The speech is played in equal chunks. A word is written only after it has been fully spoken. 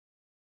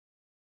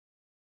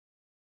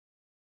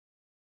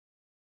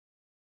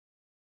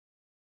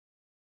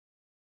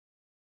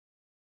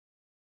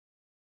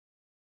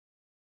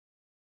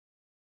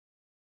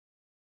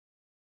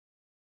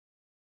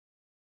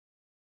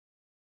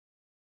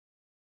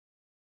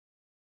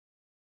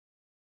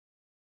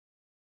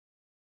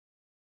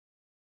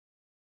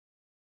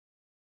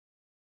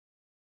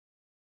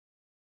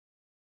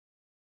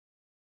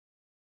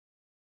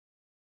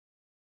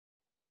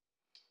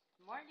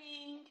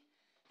morning.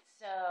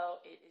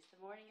 So it is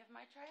the morning of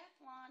my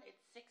triathlon.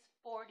 It's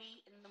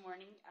 6:40 in the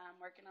morning. I'm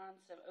working on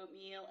some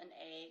oatmeal and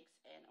eggs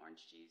and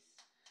orange juice.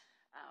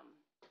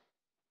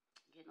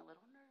 Getting a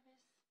little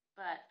nervous,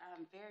 but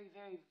I'm very,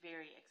 very,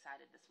 very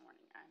excited this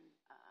morning.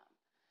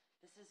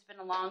 This has been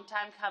a long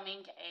time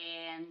coming,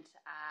 and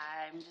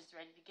I'm just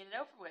ready to get it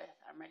over with.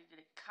 I'm ready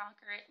to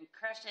conquer it and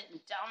crush it and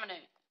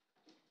dominate.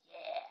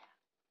 Yeah.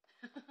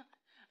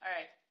 All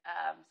right.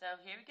 So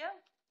here we go.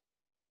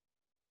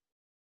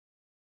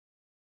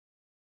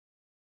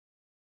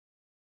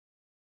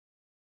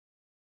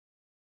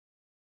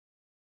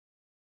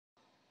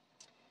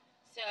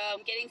 So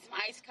I'm getting some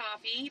iced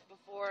coffee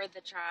before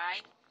the try.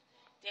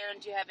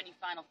 Darren, do you have any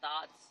final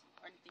thoughts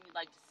or anything you'd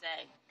like to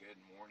say? Good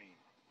morning.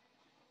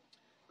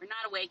 We're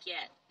not awake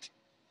yet.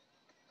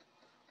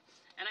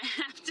 And I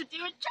have to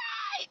do a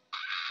try.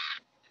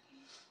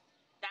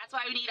 That's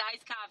why we need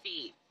iced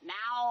coffee.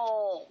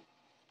 Now.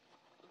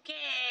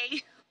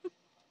 Okay.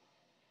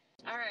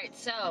 All right,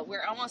 so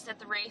we're almost at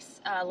the race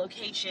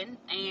location,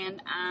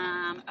 and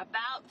I'm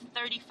about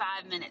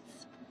 35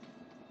 minutes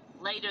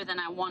later than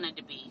I wanted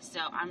to be.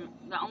 So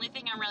the only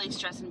thing I'm really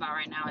stressing about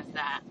right now is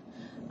that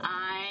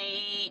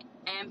I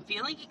am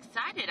feeling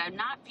excited. I'm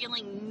not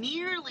feeling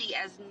nearly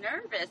as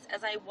nervous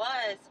as I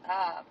was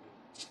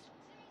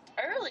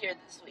earlier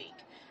this week.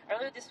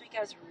 Earlier this week I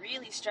was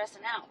really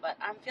stressing out, but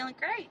I'm feeling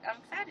great. I'm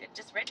excited,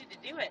 just ready to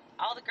do it.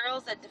 All the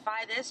girls that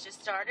Defy This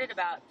just started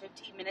about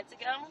 15 minutes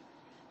ago.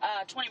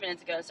 20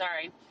 minutes ago,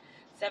 sorry.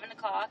 7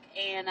 o'clock,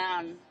 and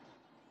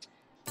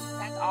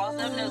that's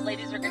awesome. Those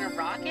ladies are going to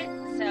rock it.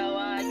 So,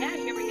 yeah,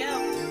 here we go.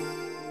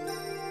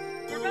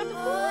 We're about to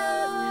pull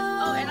up.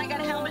 Oh, and I got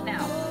a helmet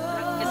now.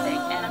 That's a good thing.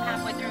 And I'm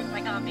halfway through with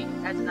my coffee.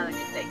 That's another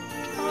good thing.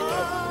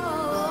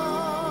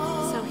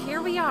 So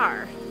here we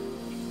are.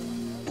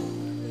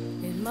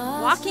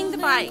 Walking the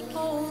bike. Yeah,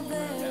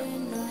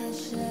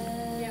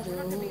 we're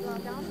not going to be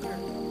long down here.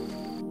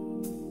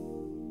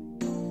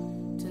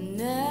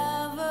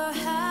 Never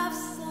have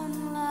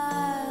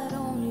sunlight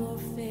on your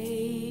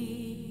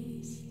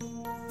face.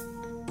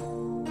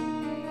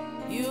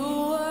 You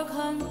were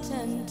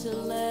content to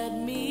let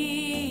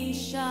me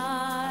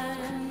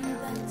shine.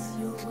 That's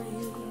your way.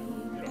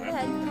 Go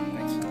ahead.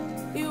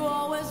 You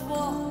always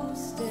walk a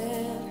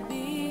step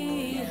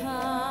behind.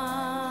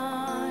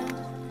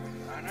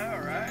 I know,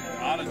 right?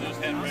 I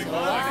just had regular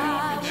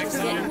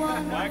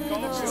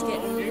She's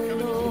getting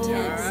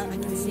intense. I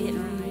can see it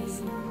in her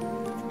eyes.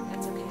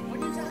 That's okay. What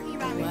are you talking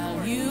about?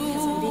 Well, you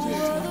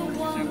were the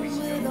one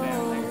with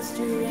all the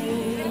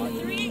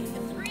strength.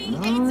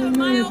 3/8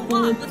 mile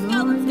walk. Let's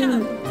go, let's go.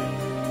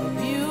 A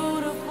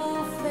beautiful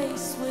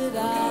face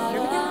without a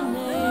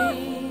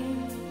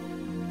name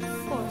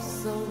for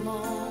so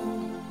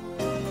long.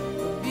 A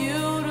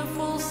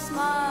beautiful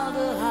smile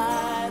to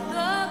hide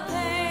the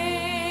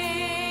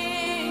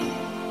pain.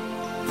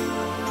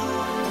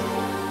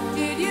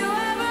 Did you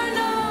ever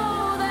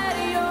know that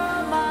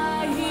you're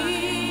my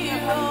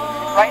hero?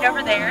 Right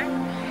over there.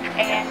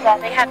 And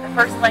they have the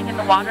first leg in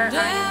the water,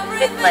 the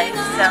fifth leg,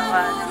 so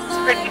this is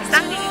pretty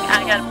exciting.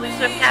 I got a blue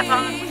swim cap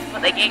on, which is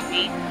what they gave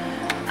me.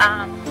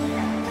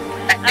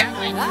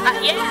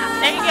 Yeah,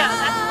 there you go.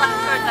 That's the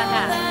last words I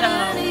have. So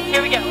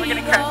here we go. We're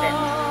gonna crush it.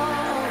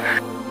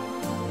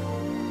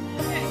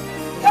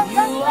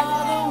 You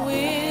are the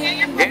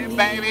wind, Get it,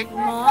 baby.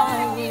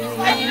 my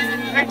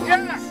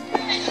wings.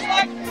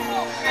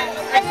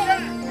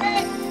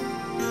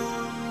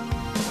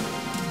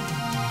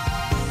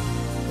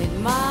 It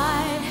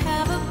might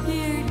have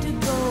appeared to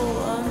go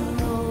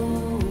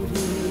unnoticed,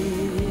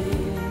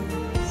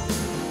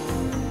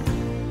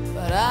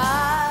 but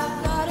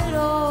I've got it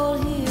all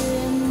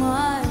here in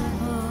my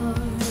heart.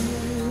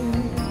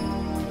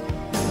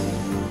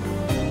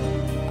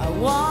 I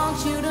want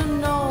you to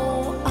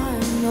know I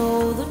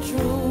know the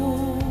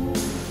truth.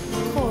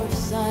 Of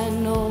course I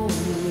know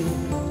it.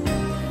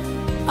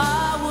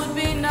 I would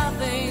be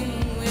nothing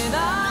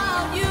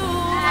without you.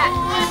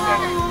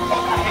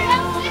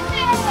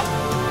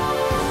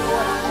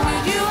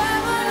 Did you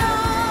ever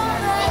know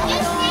that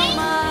you're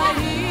my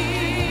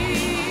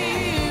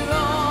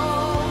hero?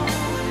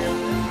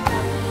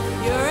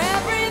 You're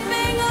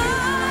everything I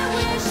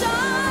wish I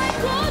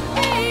could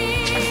be.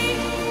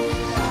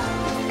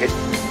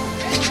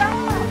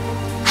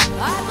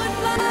 I would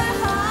fly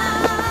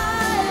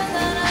higher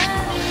than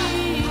an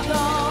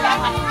eagle.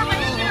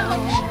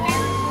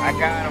 I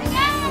got him.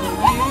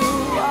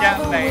 Good job,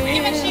 baby.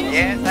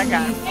 Yes, I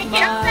got him. Thank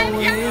you.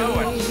 Keep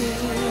going.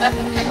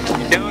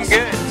 You're doing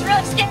good. It's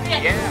really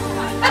scary.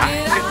 Yeah, I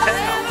can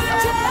tell.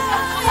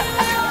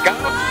 Go.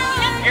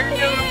 You're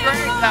doing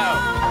great, though.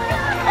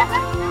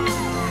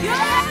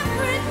 You're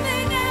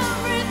everything,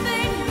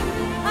 everything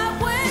I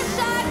wish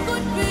I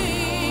could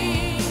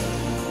be.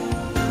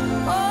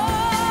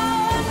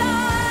 Oh,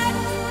 night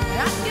I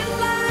can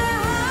fly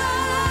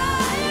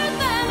higher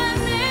than an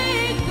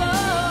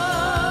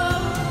eagle.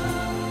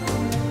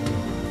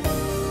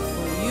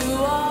 You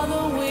are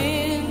the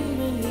wind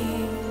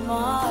beneath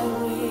my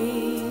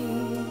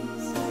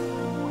wings.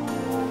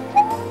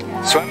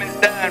 Swimming's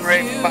done,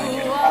 ready for You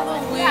biking. are the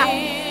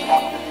wind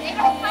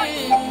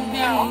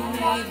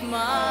beneath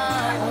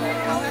my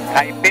wings.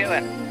 How you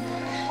feeling?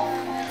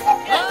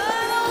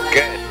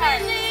 Good.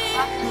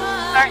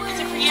 Alright, is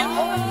it for you?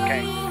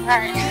 Okay.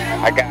 Alright.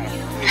 I got him.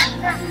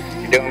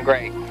 You're doing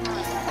great.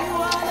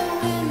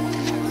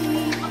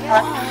 I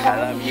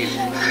love you.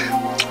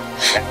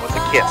 That was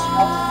a kiss.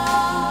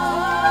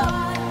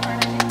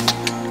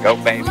 Go,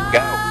 baby,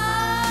 go.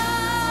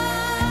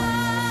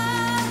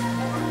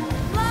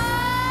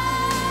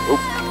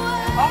 Oop.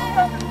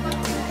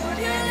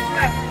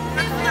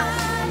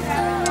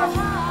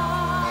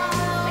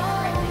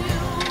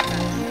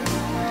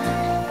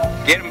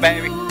 Get him,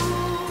 baby.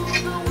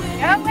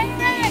 Go, baby.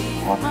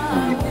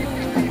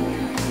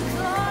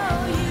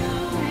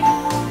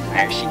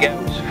 There she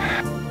goes.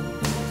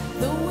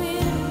 The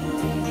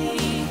wind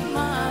beneath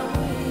my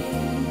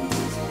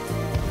wings.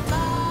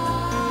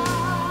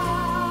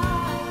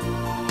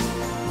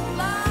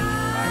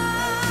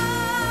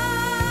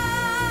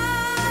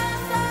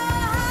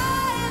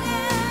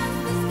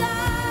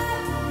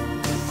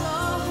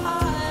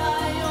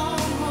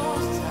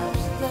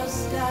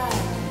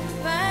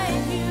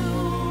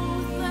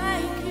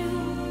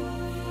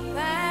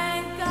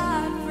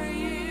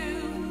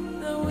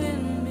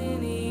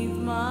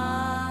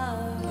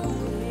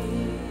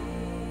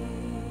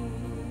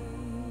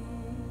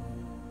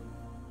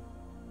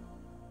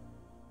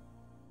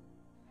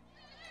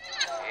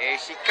 Here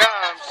she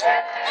comes.